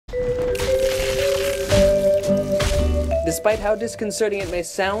Despite how disconcerting it may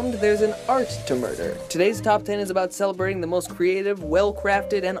sound, there's an art to murder. Today's top 10 is about celebrating the most creative,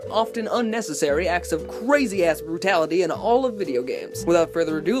 well-crafted, and often unnecessary acts of crazy-ass brutality in all of video games. Without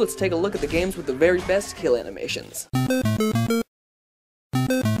further ado, let's take a look at the games with the very best kill animations.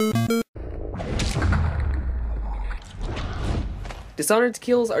 Dishonored's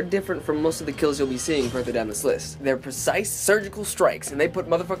kills are different from most of the kills you'll be seeing further down this list. They're precise, surgical strikes, and they put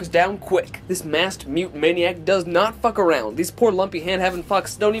motherfuckers down quick. This masked mute maniac does not fuck around. These poor lumpy hand-having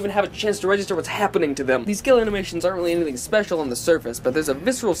fucks don't even have a chance to register what's happening to them. These kill animations aren't really anything special on the surface, but there's a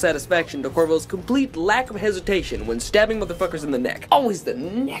visceral satisfaction to Corvo's complete lack of hesitation when stabbing motherfuckers in the neck. Always the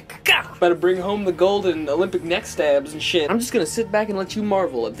neck. Gah! Better bring home the gold and Olympic neck stabs and shit. I'm just gonna sit back and let you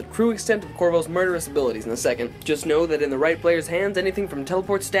marvel at the true extent of Corvo's murderous abilities in a second. Just know that in the right player's hands, anything from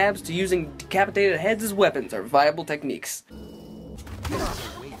teleport stabs to using decapitated heads as weapons are viable techniques.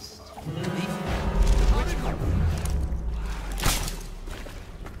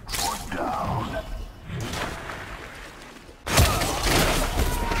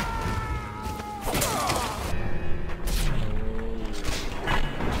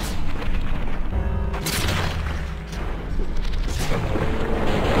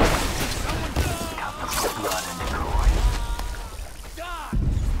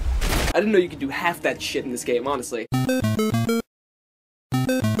 I didn't know you could do half that shit in this game, honestly.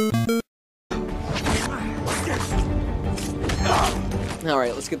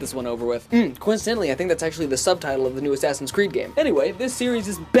 Alright, let's get this one over with. Coincidentally, I think that's actually the subtitle of the new Assassin's Creed game. Anyway, this series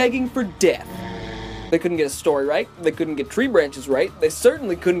is begging for death. They couldn't get a story right, they couldn't get tree branches right, they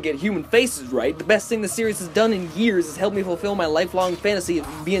certainly couldn't get human faces right. The best thing the series has done in years is help me fulfill my lifelong fantasy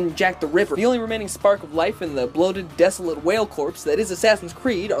of being Jack the Ripper. The only remaining spark of life in the bloated, desolate whale corpse that is Assassin's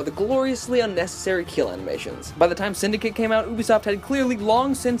Creed are the gloriously unnecessary kill animations. By the time Syndicate came out, Ubisoft had clearly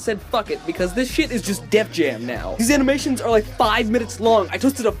long since said fuck it, because this shit is just Def Jam now. These animations are like 5 minutes long. I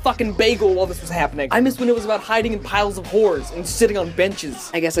toasted a fucking bagel while this was happening. I missed when it was about hiding in piles of whores and sitting on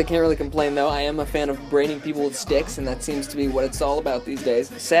benches. I guess I can't really complain though. I am a fan of braining people with sticks, and that seems to be what it's all about these days.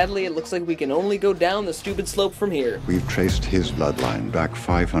 Sadly, it looks like we can only go down the stupid slope from here. We've traced his bloodline back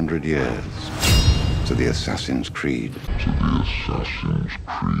 500 years to the Assassin's Creed.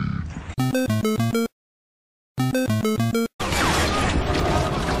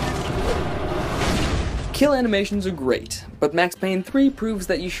 Kill animations are great, but Max Payne 3 proves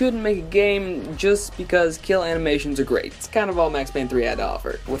that you shouldn't make a game just because kill animations are great. It's kind of all Max Payne 3 had to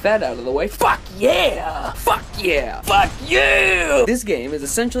offer. With that out of the way, fuck yeah! Fuck yeah! Fuck you! This game is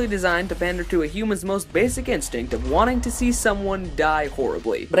essentially designed to pander to a human's most basic instinct of wanting to see someone die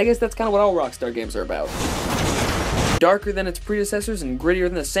horribly. But I guess that's kind of what all Rockstar games are about. Darker than its predecessors and grittier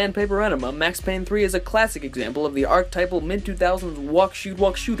than the sandpaper enema, Max Payne 3 is a classic example of the archetypal mid-2000s walk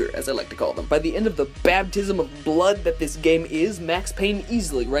shooter, as I like to call them. By the end of the baptism of blood that this game is, Max Payne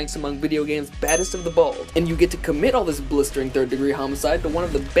easily ranks among video games' baddest of the bald. And you get to commit all this blistering third-degree homicide to one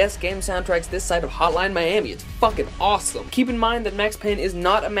of the best game soundtracks this side of Hotline Miami. It's fucking awesome. Keep in mind that Max Payne is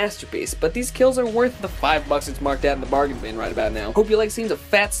not a masterpiece, but these kills are worth the $5 it's marked out in the bargain bin right about now. Hope you like scenes of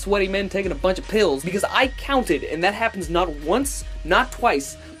fat, sweaty men taking a bunch of pills, because I counted, and that happens not once, not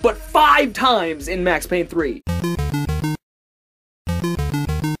twice, but 5 times in Max Payne 3.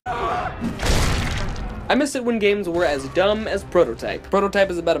 I miss it when games were as dumb as Prototype. Prototype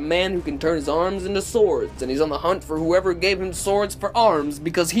is about a man who can turn his arms into swords, and he's on the hunt for whoever gave him swords for arms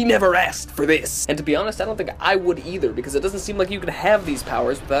because he never asked for this. And to be honest, I don't think I would either, because it doesn't seem like you could have these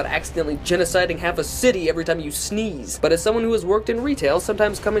powers without accidentally genociding half a city every time you sneeze. But as someone who has worked in retail,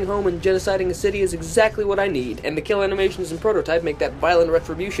 sometimes coming home and genociding a city is exactly what I need, and the kill animations in Prototype make that violent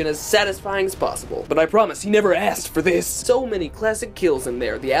retribution as satisfying as possible. But I promise, he never asked for this. So many classic kills in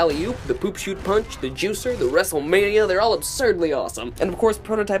there. The alley-oop, the poop shoot punch, the juicer, the WrestleMania, they're all absurdly awesome. And of course,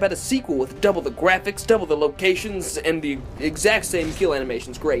 Prototype had a sequel with double the graphics, double the locations, and the exact same kill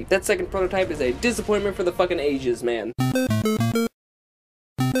animations. Great. That second Prototype is a disappointment for the fucking ages, man.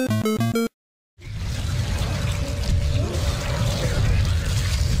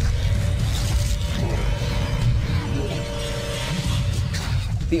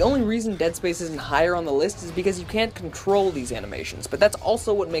 The only reason Dead Space isn't higher on the list is because you can't control these animations, but that's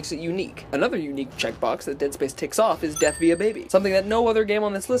also what makes it unique. Another unique checkbox that Dead Space ticks off is Death via Baby, something that no other game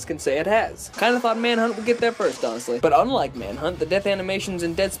on this list can say it has. Kinda thought Manhunt would get there first, honestly. But unlike Manhunt, the death animations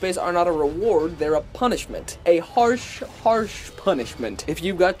in Dead Space are not a reward, they're a punishment. A harsh, harsh punishment. If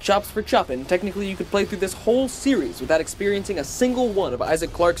you've got chops for chopping, technically you could play through this whole series without experiencing a single one of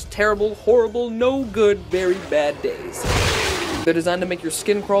Isaac Clarke's terrible, horrible, no good, very bad days. They're designed to make your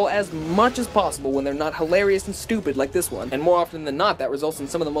skin crawl as much as possible when they're not hilarious and stupid like this one. And more often than not, that results in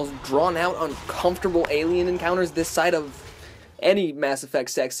some of the most drawn-out, uncomfortable alien encounters this side of any Mass Effect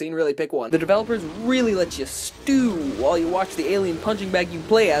sex scene. Really pick one. The developers really let you stew while you watch the alien punching bag you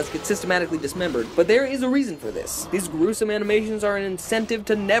play as get systematically dismembered. But there is a reason for this. These gruesome animations are an incentive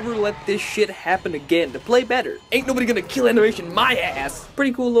to never let this shit happen again, to play better. Ain't nobody gonna kill animation my ass!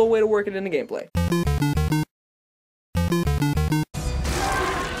 Pretty cool little way to work it into gameplay.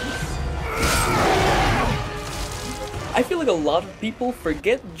 I feel like a lot of people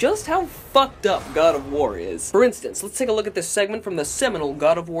forget just how fucked up God of War is. For instance, let's take a look at this segment from the seminal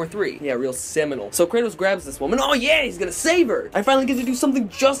God of War 3. Yeah, real seminal. So Kratos grabs this woman. Oh yeah, he's gonna save her! I finally get to do something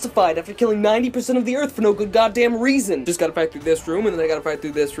justified after killing 90% of the Earth for no good goddamn reason. Just gotta fight through this room, and then I gotta fight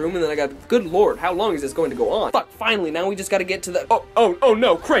through this room, and then I gotta... Good lord, how long is this going to go on? Fuck, finally, now we just gotta get to the... Oh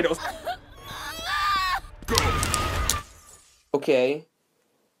no, Kratos! Okay.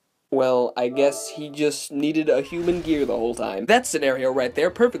 Well, I guess he just needed a human gear the whole time. That scenario right there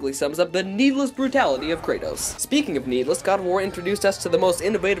perfectly sums up the needless brutality of Kratos. Speaking of needless, God of War introduced us to the most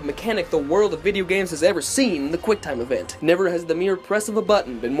innovative mechanic the world of video games has ever seen, the QuickTime event. Never has the mere press of a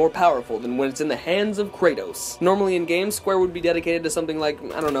button been more powerful than when it's in the hands of Kratos. Normally in games, Square would be dedicated to something like,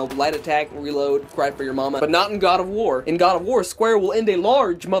 I don't know, light attack, reload, cry for your mama, but not in God of War. In God of War, Square will end a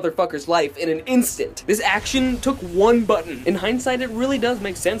large motherfucker's life in an instant. This action took one button. In hindsight, it really does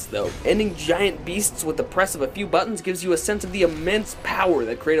make sense though. Ending giant beasts with the press of a few buttons gives you a sense of the immense power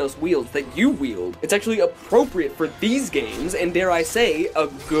that Kratos wields, that you wield. It's actually appropriate for these games, and dare I say, a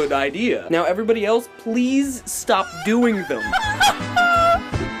good idea. Now everybody else, please stop doing them.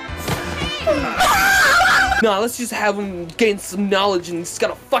 Nah, let's just have him gain some knowledge and he's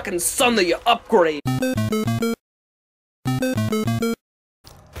got a fucking son that you upgrade.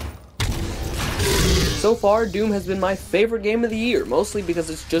 So far, Doom has been my favorite game of the year, mostly because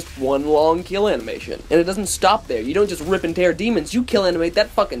it's just one long kill animation. And it doesn't stop there. You don't just rip and tear demons, you kill animate that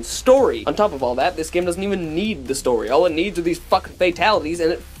fucking story. On top of all that, this game doesn't even need the story. All it needs are these fucking fatalities,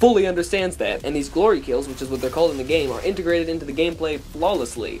 and it fully understands that. And these glory kills, which is what they're called in the game, are integrated into the gameplay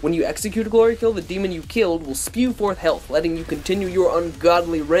flawlessly. When you execute a glory kill, the demon you killed will spew forth health, letting you continue your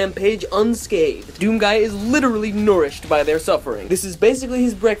ungodly rampage unscathed. Doomguy is literally nourished by their suffering. This is basically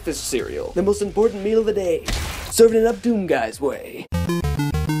his breakfast cereal, the most important meal of the day, serving it up Doomguy's way.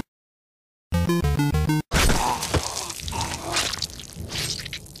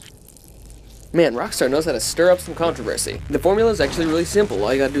 Man, Rockstar knows how to stir up some controversy. The formula is actually really simple.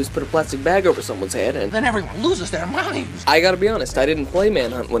 All you gotta do is put a plastic bag over someone's head and then everyone loses their minds. I gotta be honest, I didn't play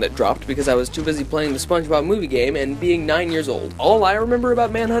Manhunt when it dropped because I was too busy playing the SpongeBob movie game and being 9 years old. All I remember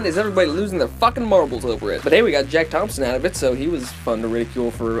about Manhunt is everybody losing their fucking marbles over it. But hey, we got Jack Thompson out of it, so he was fun to ridicule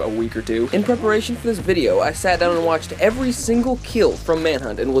for a week or two. In preparation for this video, I sat down and watched every single kill from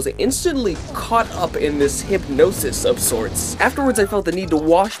Manhunt and was instantly caught up in this hypnosis of sorts. Afterwards, I felt the need to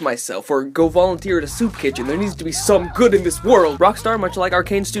wash myself or go volunteer at a soup kitchen. There needs to be some good in this world. Rockstar, much like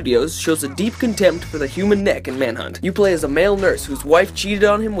Arcane Studios, shows a deep contempt for the human neck in Manhunt. You play as a male nurse whose wife cheated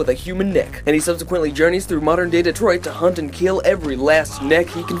on him with a human neck, and he subsequently journeys through modern-day Detroit to hunt and kill every last neck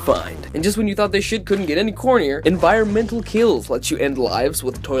he can find. And just when you thought this shit couldn't get any cornier, environmental kills lets you end lives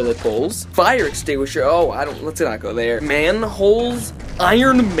with toilet bowls, fire extinguisher, let's not go there, manholes,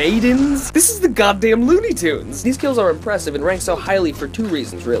 Iron Maidens. This is the goddamn Looney Tunes. These kills are impressive and rank so highly for two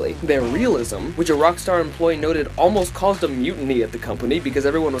reasons, really. Their realism, which a Rockstar employee noted almost caused a mutiny at the company because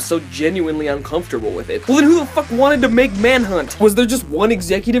everyone was so genuinely uncomfortable with it. Well then who the fuck wanted to make Manhunt? Was there just one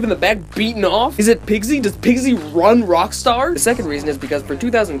executive in the back beaten off? Is it Pigsy? Does Pigsy run Rockstar? The second reason is because for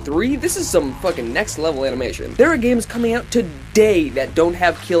 2003, this is some fucking next level animation. There are games coming out today that don't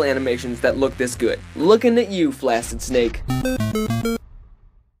have kill animations that look this good. Looking at you, Flaccid Snake.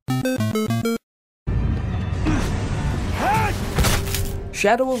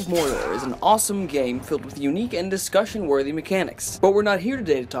 Shadow of Mordor is an awesome game filled with unique and discussion-worthy mechanics. But we're not here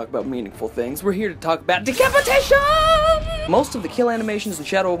today to talk about meaningful things, we're here to talk about decapitation! Most of the kill animations in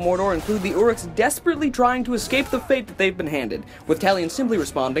Shadow of Mordor include the Uruks desperately trying to escape the fate that they've been handed, with Talion simply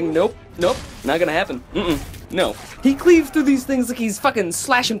responding, nope, not gonna happen, no. He cleaves through these things like he's fucking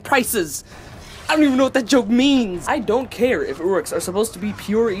slashing prices. I don't even know what that joke means. I don't care if Uruks are supposed to be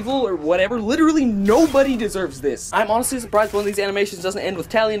pure evil or whatever. Literally nobody deserves this. I'm honestly surprised one of these animations doesn't end with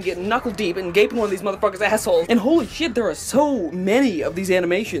Talion getting knuckle deep and gaping one of these motherfuckers' assholes. And holy shit, there are so many of these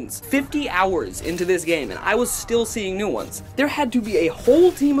animations. 50 hours into this game and I was still seeing new ones. There had to be a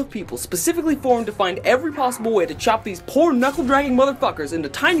whole team of people specifically formed to find every possible way to chop these poor knuckle-dragging motherfuckers into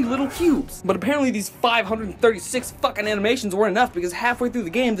tiny little cubes. But apparently these 536 fucking animations weren't enough because halfway through the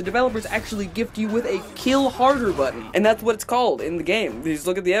game, the developers actually gift you you with a kill harder button. And that's what it's called in the game. Just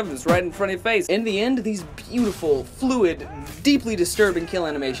look at the evidence right in front of your face. In the end, these beautiful, fluid, deeply disturbing kill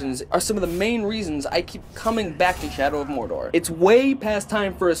animations are some of the main reasons I keep coming back to Shadow of Mordor. It's way past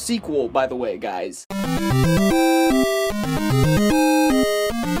time for a sequel, by the way, guys.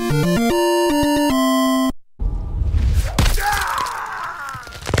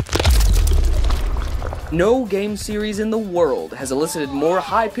 No game series in the world has elicited more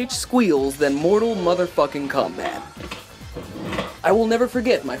high-pitched squeals than Mortal Motherfucking Kombat. I will never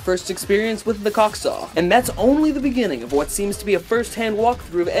forget my first experience with the cocksaw, and that's only the beginning of what seems to be a first-hand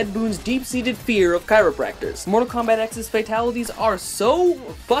walkthrough of Ed Boon's deep-seated fear of chiropractors. Mortal Kombat X's fatalities are so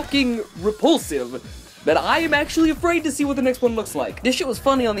fucking repulsive that I am actually afraid to see what the next one looks like. This shit was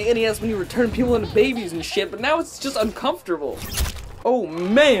funny on the NES when you returned people into babies and shit, but now it's just uncomfortable. Oh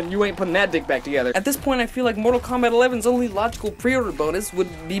man, you ain't putting that dick back together. At this point, I feel like Mortal Kombat 11's only logical pre-order bonus would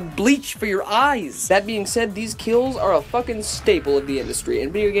be bleach for your eyes. That being said, these kills are a fucking staple of the industry,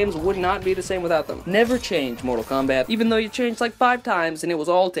 and video games would not be the same without them. Never change Mortal Kombat, even though you changed like 5 times and it was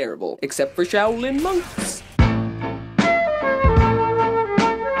all terrible. Except for Shaolin monks.